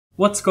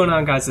What's going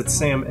on, guys? It's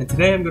Sam, and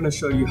today I'm going to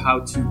show you how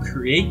to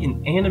create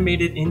an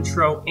animated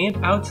intro and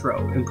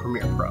outro in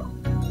Premiere Pro.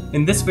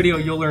 In this video,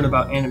 you'll learn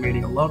about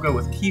animating a logo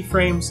with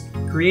keyframes,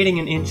 creating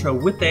an intro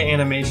with the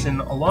animation,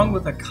 along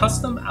with a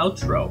custom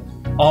outro,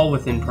 all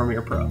within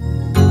Premiere Pro.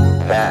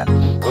 That's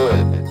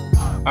good.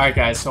 Alright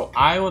guys, so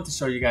I want to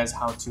show you guys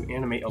how to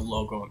animate a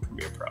logo in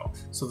Premiere Pro.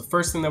 So the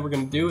first thing that we're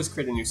going to do is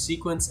create a new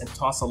sequence and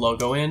toss a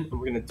logo in, and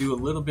we're going to do a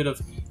little bit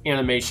of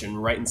animation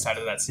right inside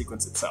of that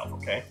sequence itself,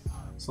 okay?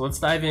 So let's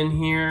dive in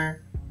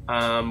here.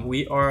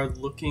 We are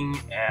looking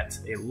at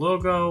a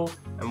logo,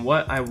 and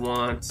what I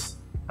want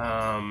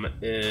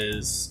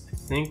is, I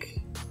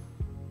think,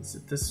 is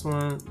it this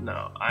one?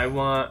 No, I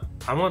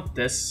want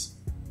this.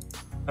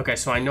 Okay,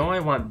 so I know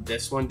I want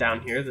this one down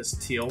here, this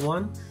teal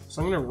one.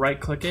 So I'm gonna right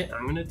click it, and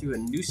I'm gonna do a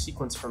new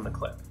sequence from the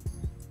clip.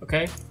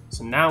 Okay,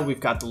 so now we've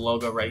got the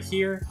logo right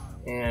here,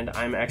 and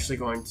I'm actually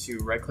going to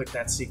right click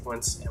that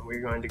sequence, and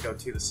we're going to go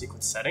to the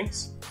sequence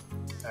settings.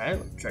 All right,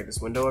 let me drag this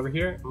window over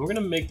here, and we're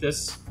gonna make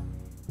this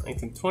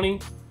 1920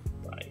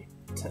 by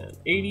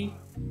 1080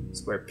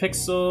 square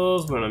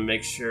pixels. We're gonna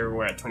make sure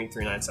we're at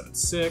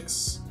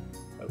 23976.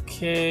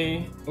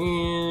 Okay,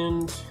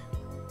 and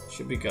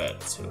should be good.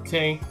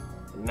 Okay,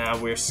 and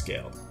now we're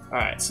scaled. All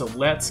right, so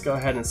let's go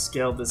ahead and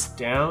scale this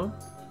down.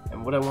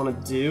 And what I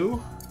want to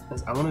do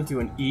is I want to do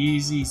an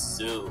easy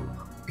zoom.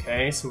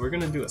 Okay, so we're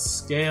gonna do a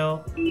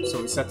scale.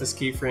 So we set this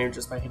keyframe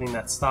just by hitting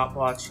that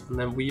stopwatch, and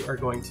then we are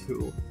going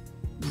to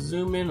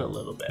zoom in a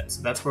little bit.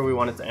 So that's where we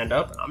want it to end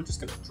up. I'm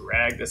just gonna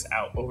drag this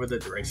out over the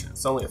duration.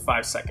 It's only a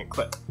 5-second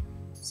clip.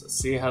 So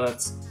see how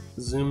that's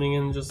zooming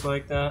in just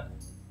like that?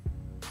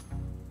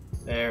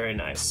 Very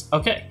nice.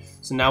 Okay,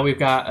 so now we've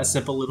got a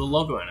simple little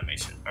logo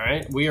animation. All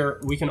right,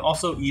 we can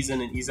also ease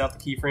in and ease out the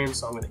keyframes.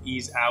 So I'm gonna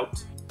ease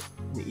out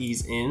and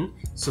ease in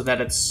so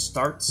that it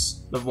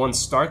starts, the one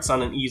starts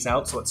on an ease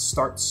out, so it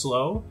starts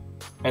slow,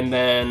 and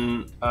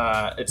then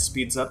it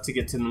speeds up to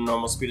get to the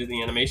normal speed of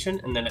the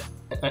animation, and then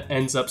it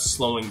ends up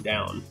slowing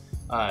down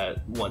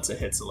once it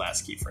hits the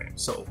last keyframe.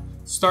 So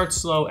start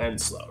slow, end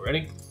slow.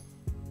 Ready?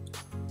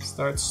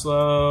 Start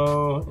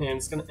slow, and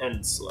it's gonna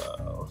end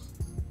slow.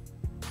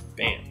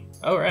 Bam.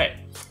 All right.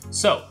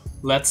 So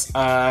let's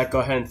go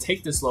ahead and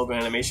take this logo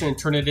animation and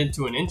turn it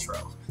into an intro.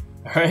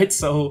 All right.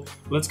 So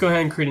let's go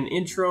ahead and create an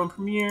intro in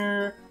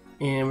Premiere,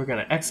 and we're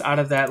gonna X out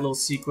of that little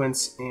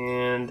sequence,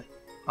 and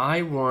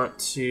I want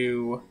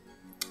to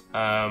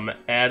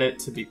add it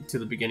to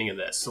the beginning of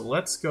this. So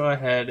let's go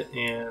ahead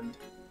and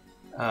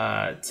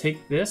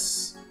take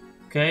this.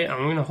 Okay, I'm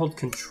going to hold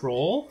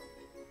Control,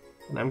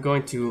 and I'm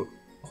going to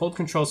hold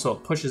Control so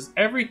it pushes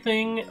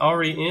everything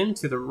already in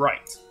to the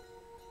right.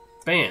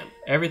 Bam!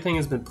 Everything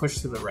has been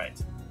pushed to the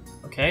right.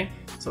 Okay,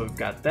 so we've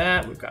got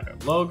that. We've got our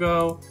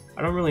logo.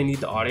 I don't really need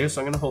the audio,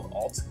 so I'm going to hold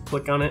Alt,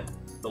 click on it,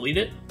 delete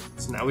it.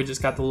 So now we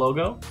just got the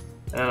logo.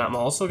 And I'm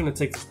also going to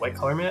take this white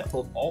color mat,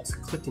 hold Alt,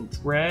 click and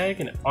drag,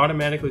 and it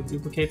automatically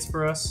duplicates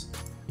for us.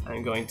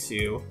 I'm going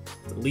to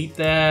delete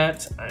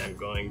that. I'm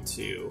going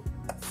to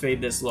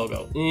fade this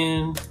logo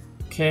in.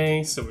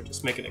 Okay, so we're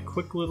just making a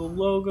quick little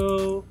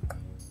logo,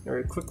 or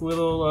a quick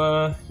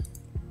little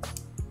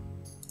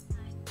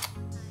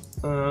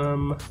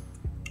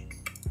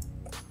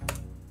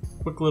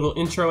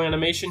intro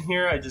animation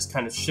here. I just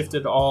kind of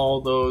shifted all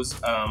those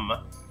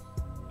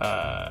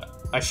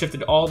I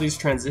shifted all these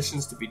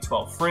transitions to be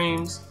 12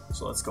 frames.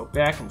 So let's go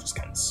back and just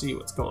kind of see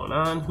what's going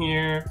on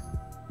here.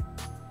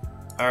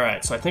 All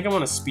right, so I think I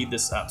want to speed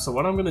this up. So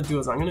what I'm going to do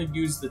is I'm going to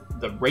use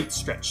the rate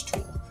stretch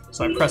tool.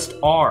 So I pressed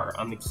R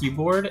on the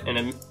keyboard, and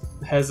it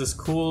has this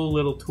cool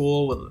little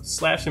tool with a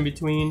slash in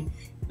between.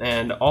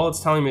 And all it's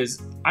telling me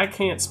is I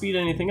can't speed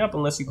anything up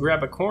unless you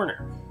grab a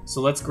corner.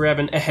 So let's grab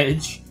an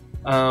edge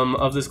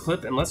of this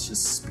clip, and let's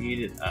just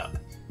speed it up.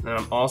 And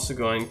I'm also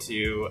going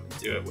to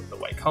do it with the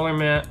white color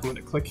mat. I'm going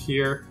to click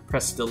here,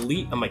 press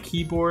delete on my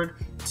keyboard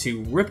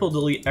to ripple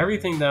delete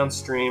everything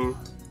downstream.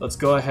 Let's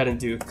go ahead and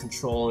do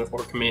Control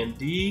or Command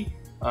D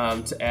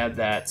to add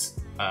that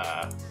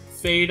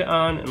fade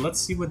on, and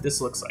let's see what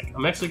this looks like.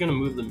 I'm actually going to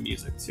move the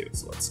music too,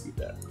 so let's do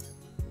that.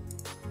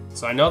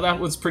 So I know that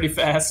was pretty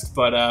fast,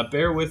 but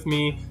bear with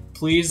me.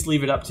 Please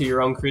leave it up to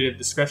your own creative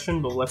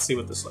discretion, but let's see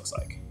what this looks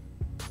like.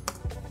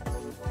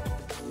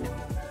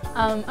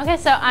 Okay,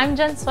 so I'm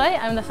Jen Sui.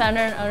 I'm the founder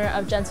and owner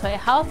of Jen Sui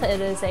Health.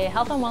 It is a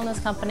health and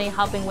wellness company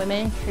helping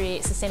women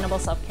create sustainable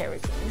self-care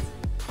routines.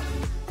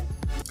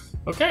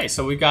 Okay,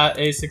 so we got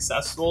a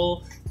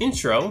successful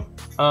intro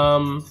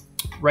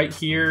right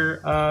here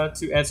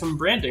to add some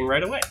branding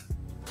right away.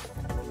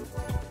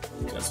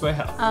 Jen Sui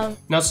Health.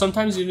 Now,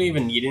 sometimes you don't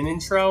even need an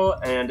intro,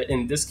 and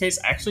in this case,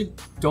 I actually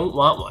don't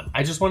want one.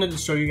 I just wanted to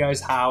show you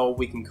guys how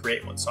we can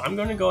create one. So I'm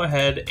going to go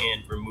ahead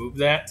and remove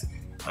that.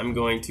 I'm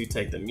going to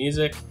take the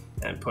music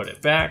and put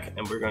it back,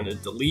 and we're going to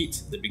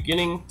delete the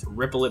beginning to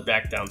ripple it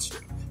back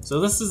downstream. So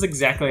this is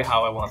exactly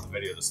how I want the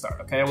video to start,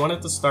 okay? I want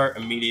it to start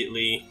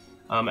immediately.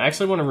 I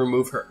actually want to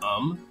remove her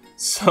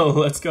so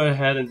let's go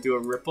ahead and do a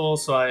ripple.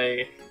 So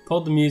I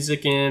pulled the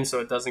music in so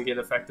it doesn't get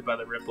affected by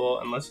the ripple,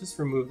 and let's just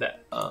remove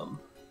that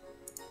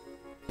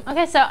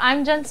Okay, so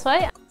I'm Jen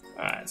Sui.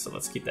 Alright, so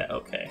let's keep that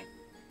okay.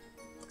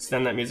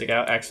 Extend that music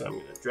out. Actually, I'm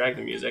going to drag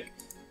the music.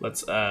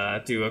 Let's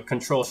do a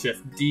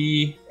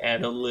Control-Shift-D,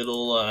 add a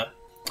little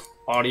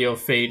audio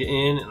fade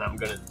in, and I'm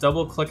going to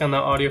double click on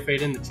that audio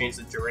fade in to change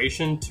the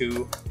duration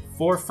to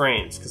 4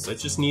 frames, because it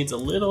just needs a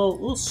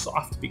little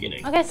soft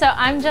beginning. Okay, so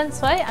I'm Jen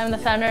Sui. I'm the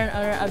founder and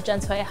owner of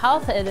Jen Sui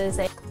Health. It is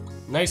a...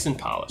 Nice and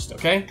polished,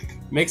 okay?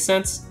 Makes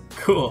sense?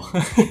 Cool.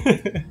 Hope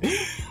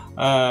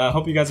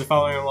you guys are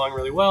following along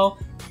really well.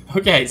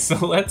 Okay, so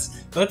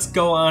let's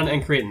go on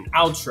and create an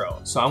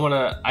outro. So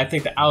I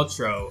think the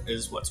outro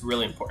is what's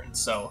really important.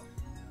 So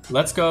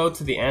let's go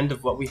to the end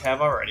of what we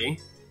have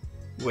already,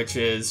 which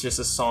is just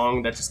a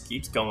song that just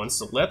keeps going.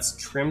 So let's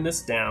trim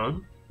this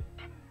down.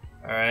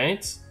 All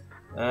right,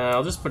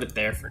 I'll just put it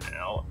there for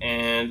now.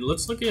 And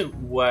let's look at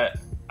what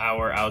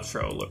our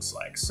outro looks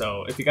like.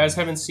 So if you guys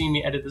haven't seen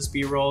me edit this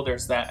B-roll,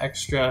 there's that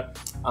extra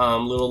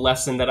little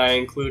lesson that I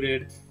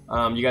included.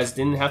 You guys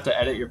didn't have to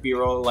edit your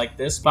B-roll like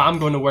this, but I'm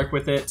going to work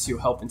with it to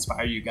help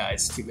inspire you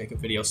guys to make a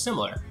video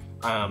similar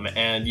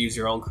and use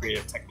your own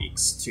creative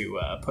techniques to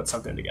put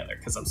something together,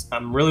 because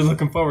I'm really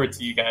looking forward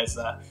to you guys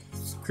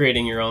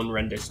creating your own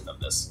rendition of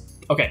this.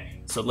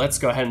 Okay, so let's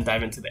go ahead and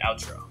dive into the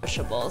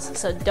outro.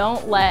 So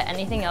don't let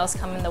anything else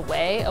come in the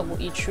way of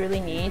what you truly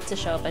need to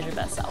show up as your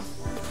best self.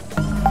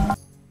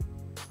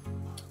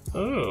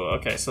 Oh,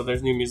 okay, so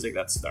there's new music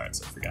that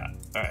starts, I forgot.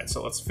 All right,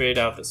 so let's fade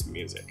out this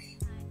music.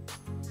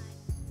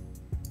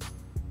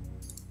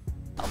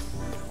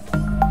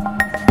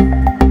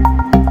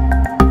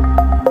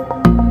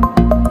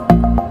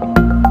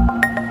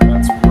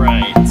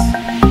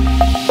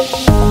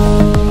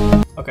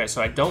 Okay,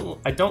 so I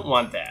don't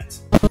want that.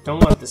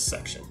 Don't want this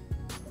section.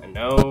 I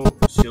know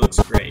she looks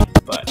great,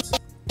 but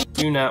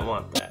do not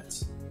want that.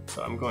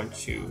 So I'm going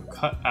to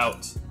cut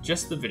out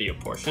just the video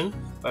portion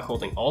by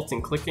holding Alt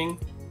and clicking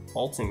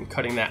Alt and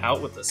cutting that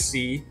out with the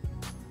C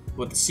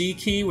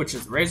key, which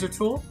is the razor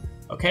tool.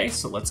 Okay,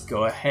 so let's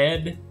go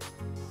ahead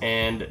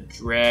and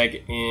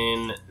drag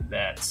in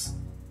that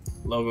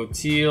logo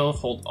teal,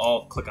 hold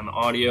Alt, click on the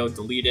audio,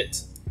 delete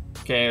it.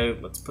 Okay,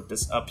 let's put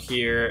this up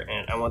here,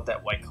 and I want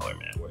that white color,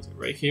 man. Where is it?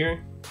 Right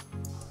here?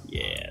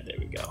 Yeah, there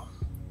we go.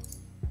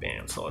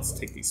 Bam. So let's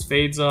take these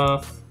fades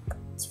off.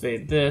 Let's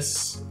fade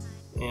this,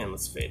 and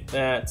let's fade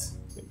that.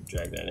 Maybe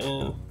drag that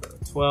in. Go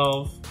to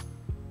 12.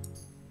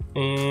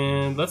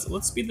 And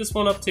let's speed this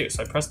one up too.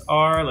 So I pressed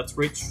R. Let's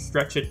rate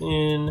stretch it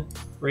in.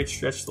 Rate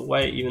stretch the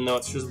white, even though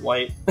it's just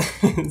white.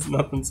 It's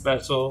nothing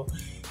special.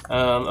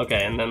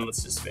 Okay, and then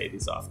let's just fade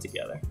these off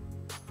together.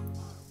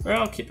 Or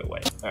I'll keep it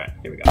white. Alright,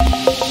 here we go.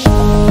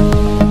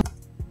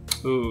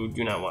 Ooh,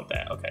 do not want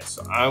that. Okay,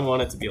 so I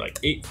want it to be like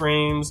 8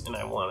 frames, and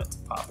I want it to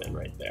pop in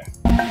right there.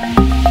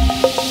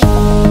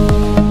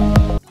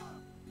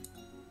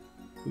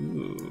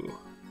 Ooh.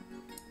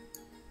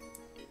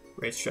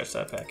 Rate stretch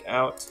that back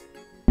out.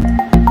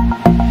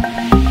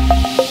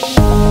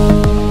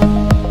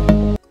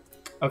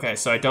 Okay,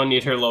 so I don't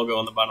need her logo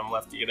on the bottom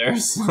left either,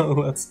 so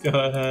let's go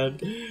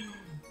ahead.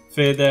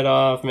 Fade that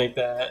off, make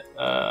that,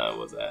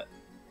 what's that?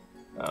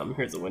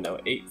 Here's the window,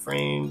 8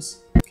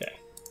 frames. Okay.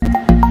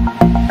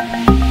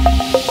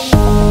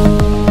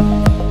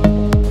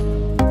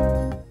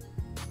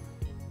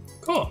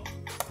 Cool.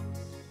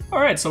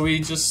 Alright, so we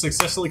just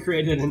successfully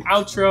created an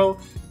outro,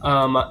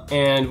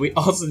 and we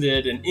also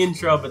did an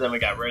intro, but then we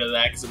got rid of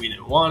that because we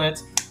didn't want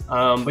it.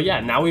 But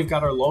yeah, now we've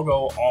got our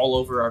logo all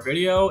over our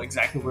video,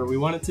 exactly where we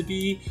want it to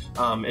be.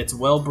 It's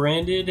well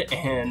branded,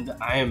 and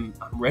I'm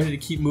ready to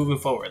keep moving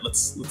forward.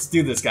 Let's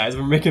do this, guys.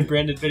 We're making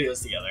branded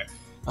videos together.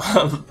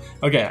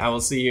 Okay, I will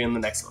see you in the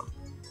next one.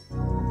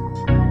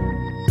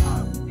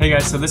 Hey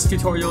guys, so this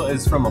tutorial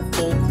is from a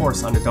full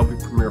course on Adobe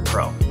Premiere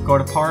Pro. Go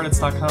to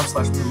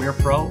ParEdits.com/Premiere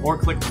Pro or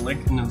click the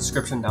link in the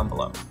description down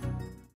below.